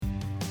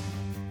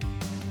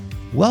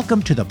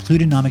Welcome to the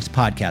Plutonomics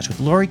Podcast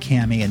with Lori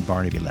Cammey and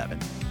Barnaby Levin.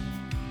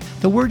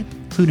 The word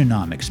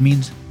plutonomics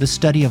means the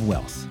study of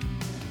wealth.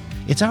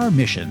 It's our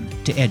mission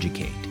to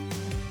educate,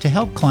 to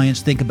help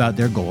clients think about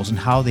their goals and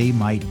how they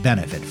might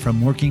benefit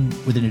from working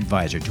with an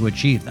advisor to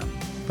achieve them.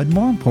 But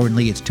more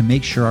importantly, it's to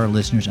make sure our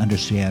listeners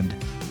understand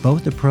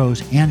both the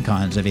pros and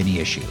cons of any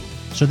issue,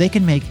 so they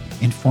can make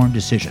informed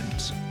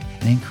decisions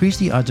and increase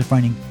the odds of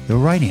finding the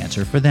right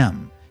answer for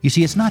them. You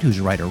see, it's not who's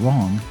right or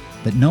wrong,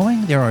 but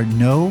knowing there are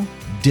no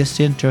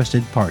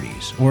disinterested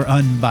parties or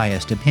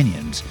unbiased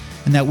opinions,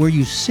 and that where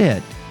you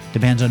sit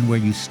depends on where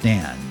you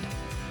stand.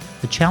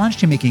 The challenge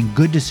to making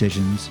good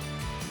decisions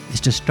is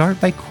to start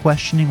by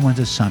questioning one's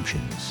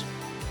assumptions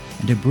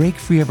and to break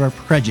free of our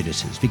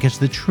prejudices, because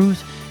the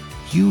truth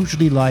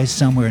usually lies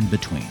somewhere in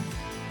between.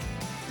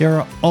 There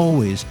are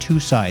always two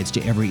sides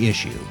to every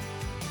issue,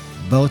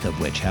 both of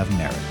which have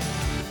merit.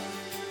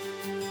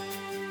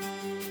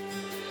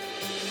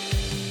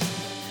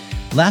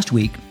 Last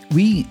week,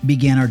 we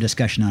began our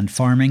discussion on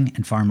farming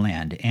and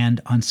farmland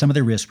and on some of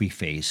the risks we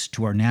face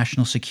to our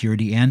national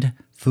security and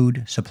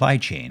food supply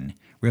chain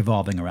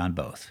revolving around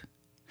both.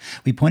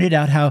 We pointed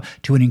out how,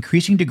 to an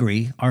increasing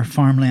degree, our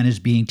farmland is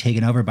being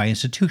taken over by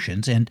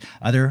institutions and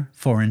other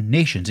foreign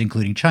nations,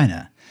 including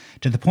China,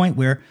 to the point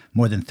where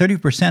more than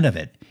 30% of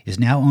it is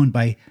now owned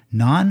by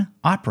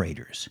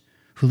non-operators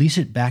who lease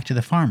it back to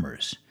the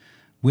farmers,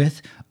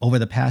 with, over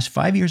the past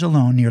 5 years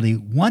alone, nearly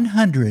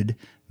 100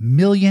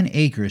 million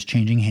acres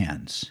changing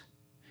hands.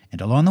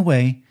 And along the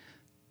way,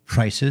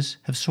 prices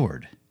have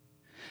soared.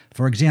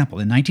 For example,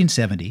 in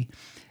 1970,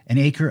 an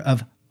acre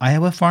of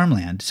Iowa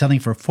farmland selling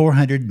for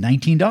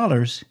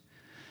 $419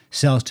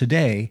 sells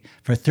today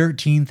for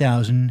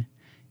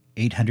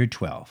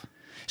 $13,812.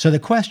 So the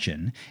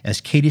question,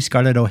 as Katie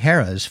Scarlett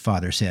O'Hara's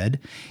father said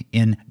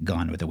in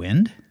Gone with the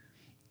Wind,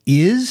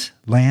 is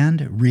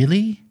land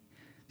really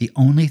the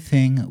only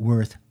thing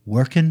worth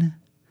working,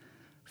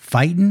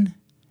 fighting,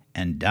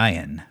 and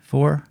dying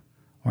for,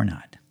 or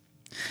not?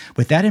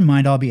 With that in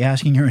mind, I'll be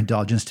asking your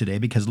indulgence today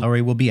because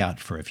Lori will be out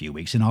for a few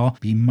weeks, and I'll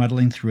be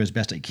muddling through as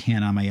best I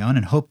can on my own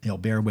and hope they'll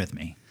bear with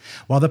me.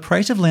 While the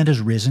price of land has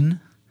risen,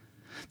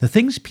 the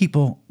things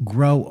people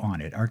grow on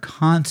it are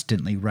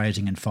constantly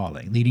rising and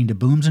falling, leading to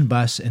booms and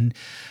busts and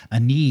a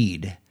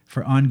need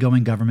for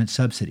ongoing government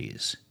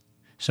subsidies.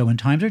 So when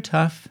times are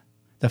tough,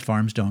 the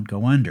farms don't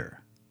go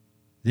under.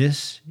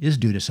 This is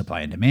due to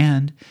supply and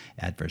demand,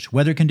 adverse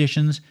weather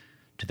conditions,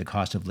 to the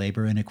cost of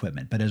labor and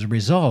equipment. But as a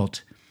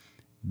result,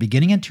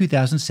 beginning in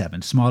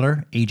 2007,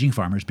 smaller, aging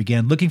farmers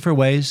began looking for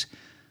ways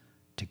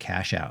to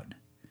cash out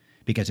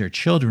because their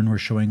children were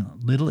showing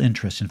little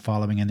interest in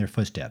following in their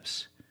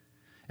footsteps.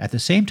 At the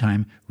same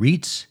time,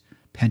 REITs,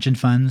 pension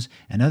funds,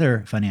 and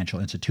other financial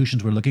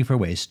institutions were looking for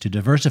ways to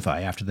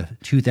diversify after the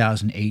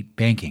 2008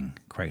 banking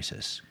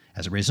crisis.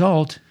 As a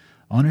result,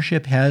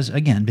 ownership has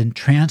again been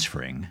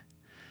transferring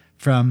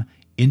from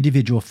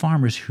individual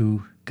farmers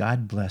who,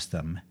 God bless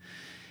them,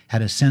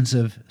 had a sense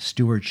of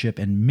stewardship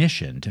and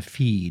mission to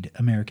feed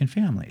American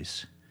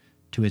families,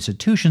 to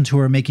institutions who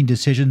are making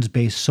decisions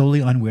based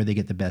solely on where they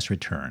get the best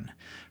return,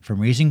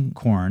 from raising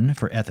corn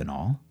for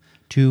ethanol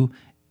to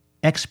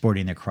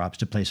exporting their crops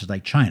to places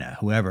like China,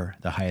 whoever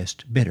the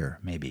highest bidder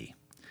may be.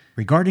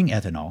 Regarding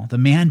ethanol, the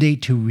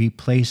mandate to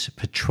replace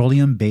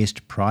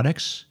petroleum-based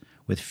products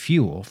with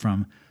fuel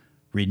from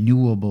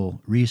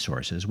renewable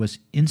resources was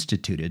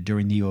instituted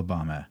during the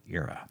Obama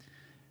era.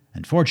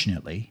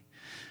 Unfortunately,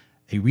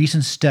 a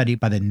recent study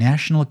by the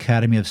National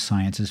Academy of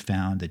Sciences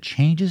found the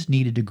changes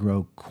needed to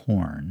grow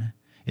corn,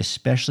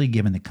 especially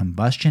given the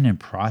combustion and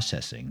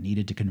processing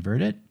needed to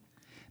convert it,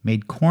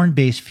 made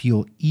corn-based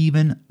fuel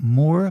even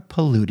more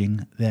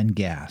polluting than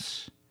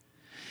gas.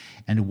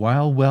 And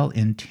while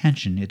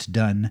well-intentioned, it's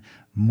done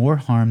more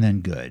harm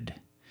than good.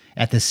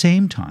 At the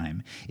same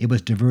time, it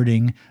was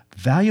diverting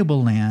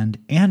valuable land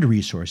and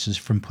resources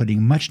from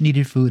putting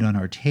much-needed food on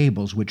our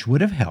tables, which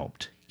would have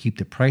helped keep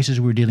the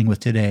prices we're dealing with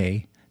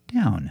today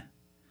down.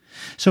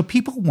 So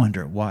people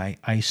wonder why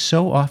I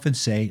so often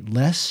say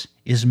less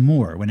is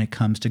more when it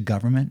comes to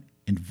government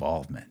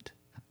involvement.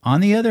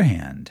 On the other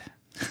hand,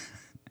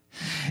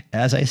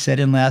 as I said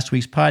in last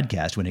week's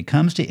podcast, when it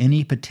comes to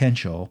any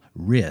potential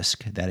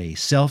risk that a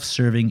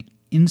self-serving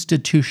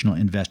institutional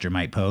investor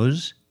might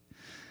pose,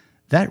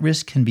 that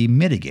risk can be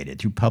mitigated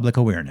through public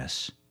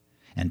awareness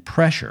and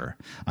pressure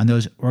on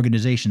those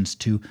organizations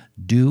to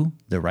do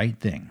the right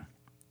thing.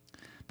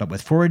 But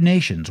with foreign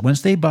nations,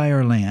 once they buy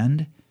our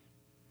land,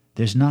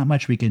 there's not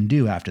much we can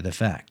do after the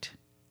fact.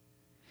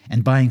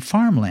 And buying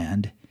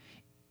farmland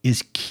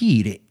is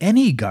key to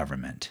any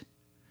government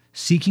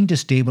seeking to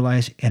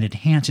stabilize and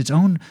enhance its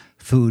own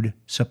food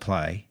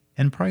supply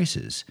and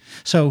prices.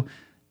 So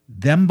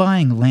them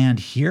buying land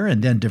here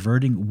and then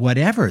diverting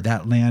whatever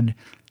that land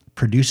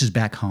produces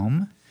back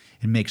home,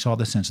 it makes all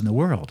the sense in the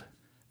world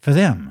for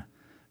them,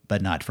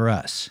 but not for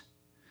us.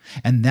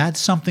 And that's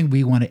something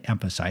we want to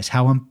emphasize,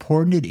 how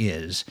important it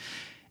is,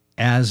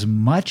 as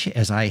much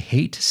as I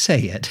hate to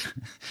say it,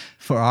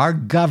 for our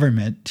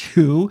government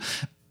to,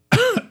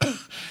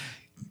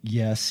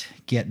 yes,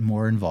 get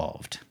more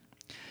involved,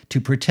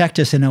 to protect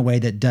us in a way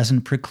that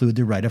doesn't preclude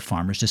the right of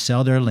farmers to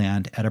sell their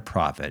land at a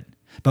profit,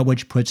 but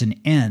which puts an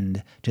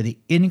end to the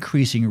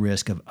increasing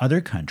risk of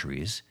other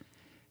countries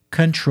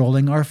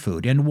controlling our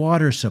food and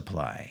water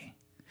supply.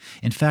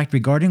 In fact,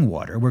 regarding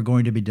water, we're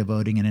going to be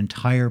devoting an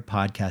entire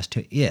podcast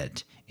to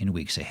it in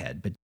weeks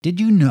ahead. But did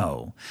you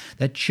know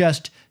that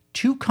just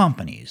 2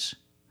 companies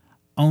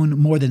own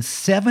more than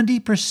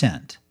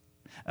 70%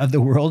 of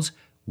the world's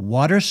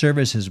water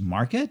services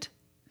market?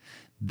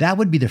 That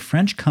would be the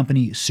French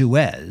company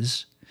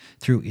Suez,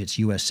 through its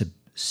U.S.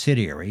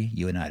 subsidiary,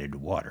 United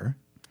Water,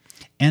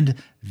 and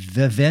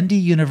Vivendi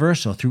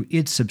Universal through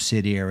its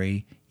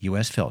subsidiary,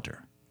 U.S.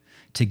 Filter.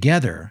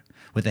 Together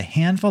with a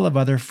handful of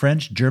other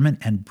French, German,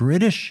 and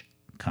British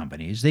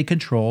companies, they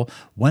control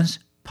once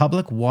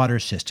public water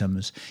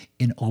systems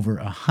in over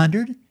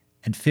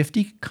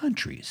 150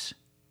 countries.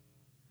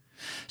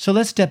 So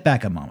let's step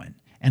back a moment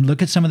and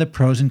look at some of the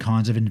pros and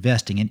cons of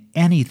investing in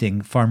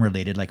anything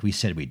farm-related like we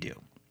said we do.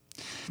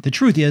 The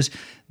truth is,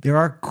 there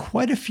are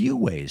quite a few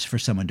ways for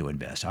someone to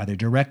invest, either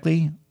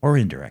directly or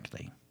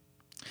indirectly.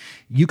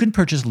 You can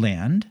purchase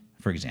land,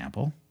 for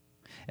example,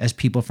 as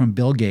people from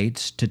Bill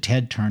Gates to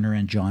Ted Turner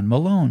and John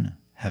Malone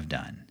have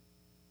done.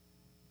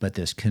 But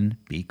this can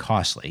be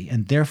costly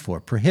and therefore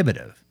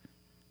prohibitive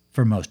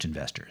for most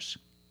investors.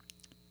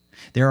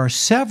 There are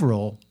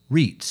several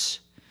REITs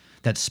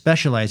that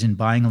specialize in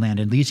buying land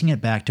and leasing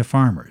it back to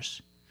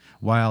farmers,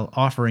 while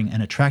offering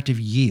an attractive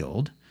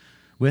yield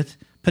with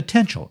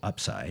potential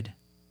upside,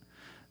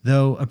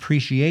 though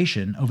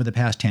appreciation over the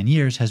past 10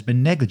 years has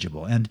been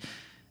negligible and,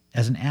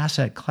 as an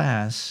asset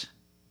class,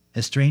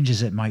 as strange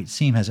as it might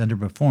seem, has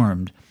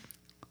underperformed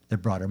the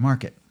broader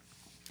market.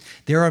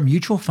 There are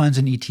mutual funds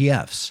and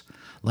ETFs,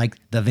 like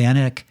the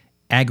VanEck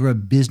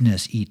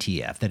Agribusiness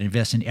ETF that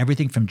invests in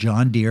everything from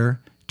John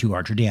Deere to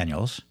Archer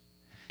Daniels,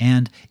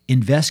 and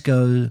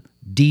Invesco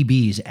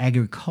DB's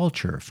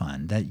Agriculture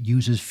Fund that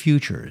uses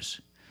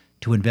futures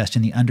to invest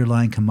in the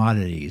underlying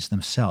commodities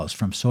themselves,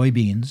 from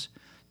soybeans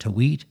to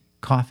wheat,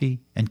 coffee,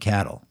 and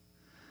cattle.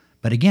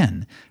 But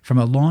again, from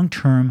a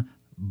long-term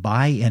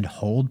buy and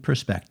hold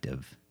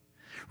perspective,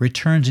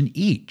 returns in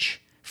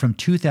each from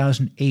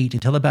 2008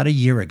 until about a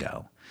year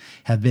ago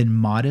have been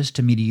modest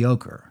to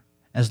mediocre,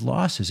 as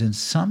losses in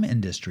some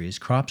industries,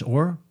 crops,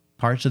 or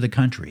parts of the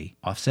country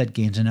offset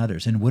gains in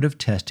others and would have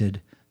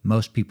tested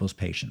most people's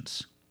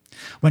patience.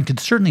 One could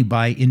certainly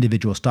buy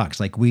individual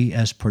stocks like we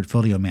as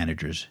portfolio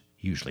managers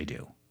usually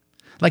do,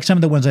 like some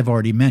of the ones I've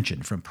already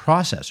mentioned, from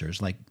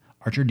processors like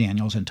Archer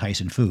Daniels and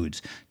Tyson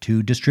Foods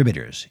to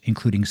distributors,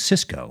 including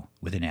Cisco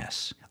with an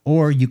S.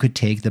 Or you could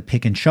take the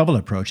pick and shovel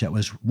approach that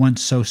was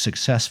once so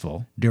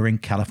successful during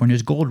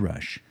California's gold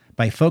rush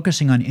by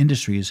focusing on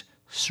industries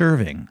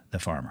serving the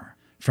farmer,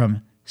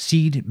 from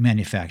seed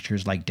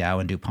manufacturers like Dow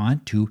and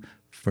DuPont to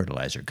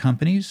fertilizer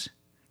companies,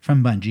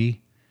 from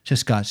Bunge to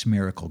Scott's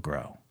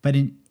Miracle-Gro. But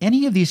in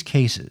any of these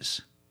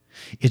cases,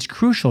 it's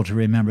crucial to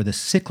remember the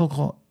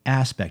cyclical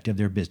aspect of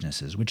their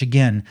businesses, which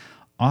again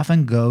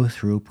often go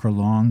through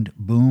prolonged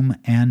boom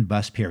and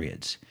bust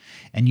periods.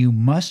 And you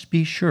must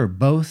be sure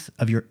both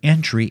of your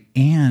entry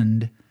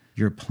and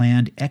your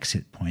planned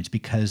exit points,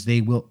 because they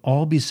will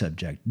all be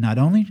subject not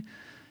only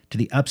to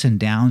the ups and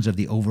downs of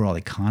the overall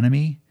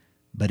economy,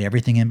 but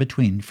everything in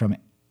between, from,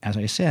 as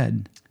I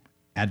said,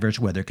 adverse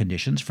weather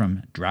conditions,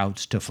 from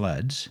droughts to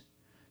floods,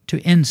 to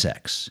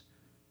insects,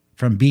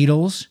 from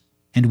beetles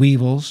and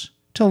weevils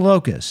to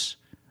locusts.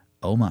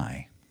 Oh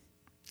my.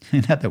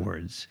 In other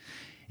words,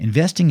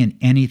 investing in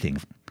anything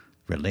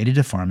related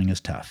to farming is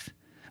tough,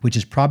 which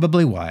is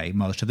probably why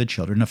most of the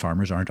children of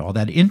farmers aren't all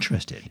that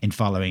interested in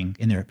following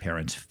in their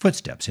parents'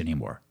 footsteps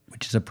anymore,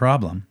 which is a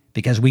problem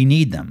because we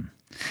need them.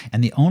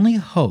 And the only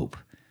hope,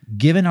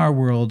 given our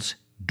world's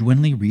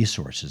dwindling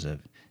resources,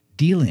 of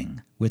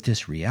dealing with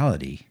this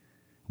reality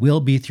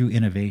will be through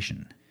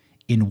innovation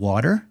in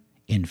water,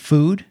 in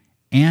food,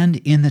 and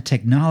in the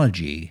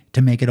technology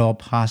to make it all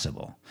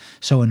possible.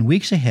 So in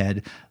weeks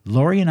ahead,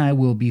 Lori and I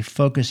will be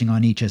focusing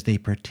on each as they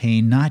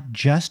pertain not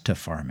just to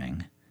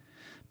farming,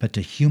 but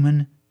to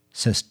human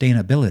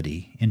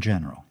sustainability in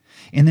general.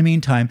 In the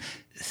meantime,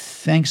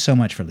 thanks so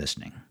much for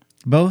listening.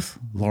 Both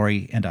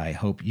Lori and I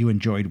hope you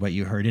enjoyed what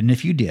you heard, and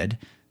if you did,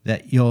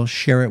 that you'll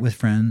share it with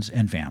friends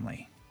and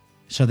family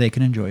so they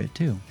can enjoy it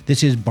too.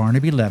 This is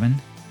Barnaby Levin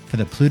for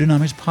the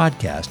Plutonomics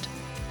Podcast,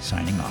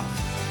 signing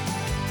off.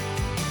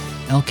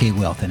 LK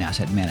Wealth and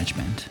Asset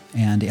Management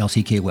and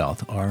LCK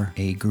Wealth are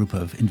a group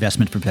of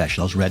investment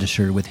professionals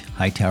registered with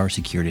Hightower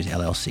Securities,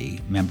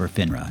 LLC, member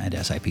FINRA and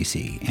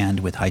SIPC, and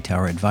with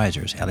Hightower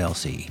Advisors,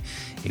 LLC,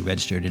 a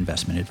registered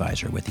investment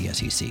advisor with the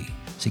SEC.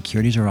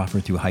 Securities are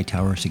offered through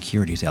Hightower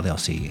Securities,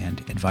 LLC, and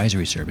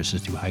advisory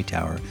services through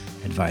Hightower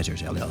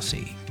Advisors,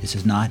 LLC. This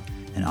is not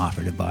an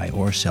offer to buy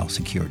or sell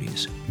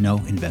securities. No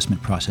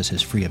investment process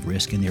is free of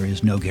risk, and there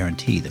is no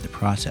guarantee that the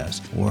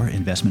process or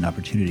investment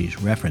opportunities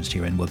referenced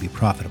herein will be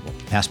profitable.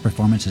 Past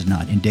performance is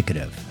not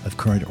indicative of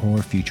current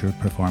or future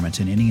performance,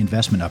 and any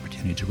investment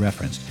opportunities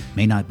referenced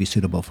may not be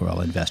suitable for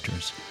all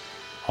investors.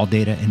 All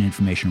data and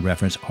information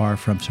referenced are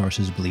from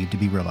sources believed to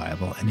be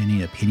reliable, and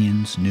any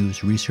opinions,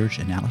 news, research,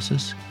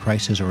 analysis,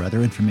 prices, or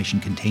other information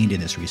contained in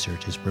this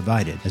research is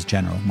provided as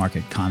general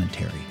market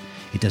commentary.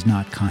 It does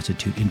not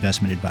constitute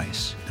investment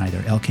advice. Neither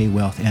LK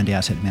Wealth and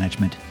Asset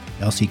Management,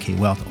 LCK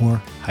Wealth, or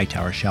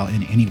Hightower shall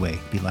in any way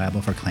be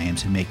liable for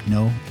claims and make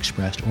no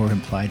expressed or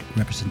implied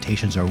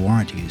representations or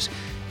warranties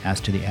as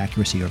to the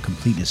accuracy or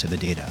completeness of the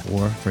data,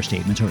 or for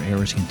statements or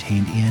errors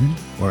contained in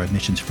or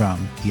omissions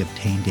from the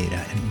obtained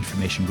data and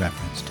information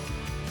referenced.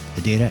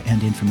 The data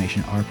and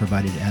information are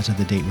provided as of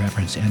the date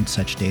referenced, and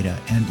such data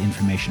and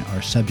information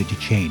are subject to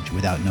change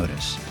without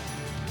notice.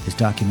 This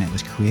document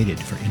was created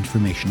for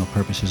informational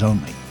purposes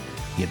only.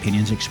 The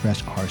opinions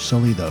expressed are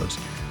solely those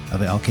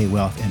of LK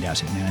Wealth and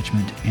Asset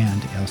Management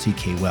and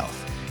LCK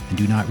Wealth, and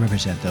do not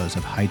represent those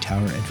of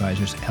Hightower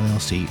Advisors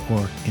LLC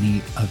or any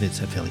of its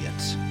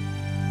affiliates.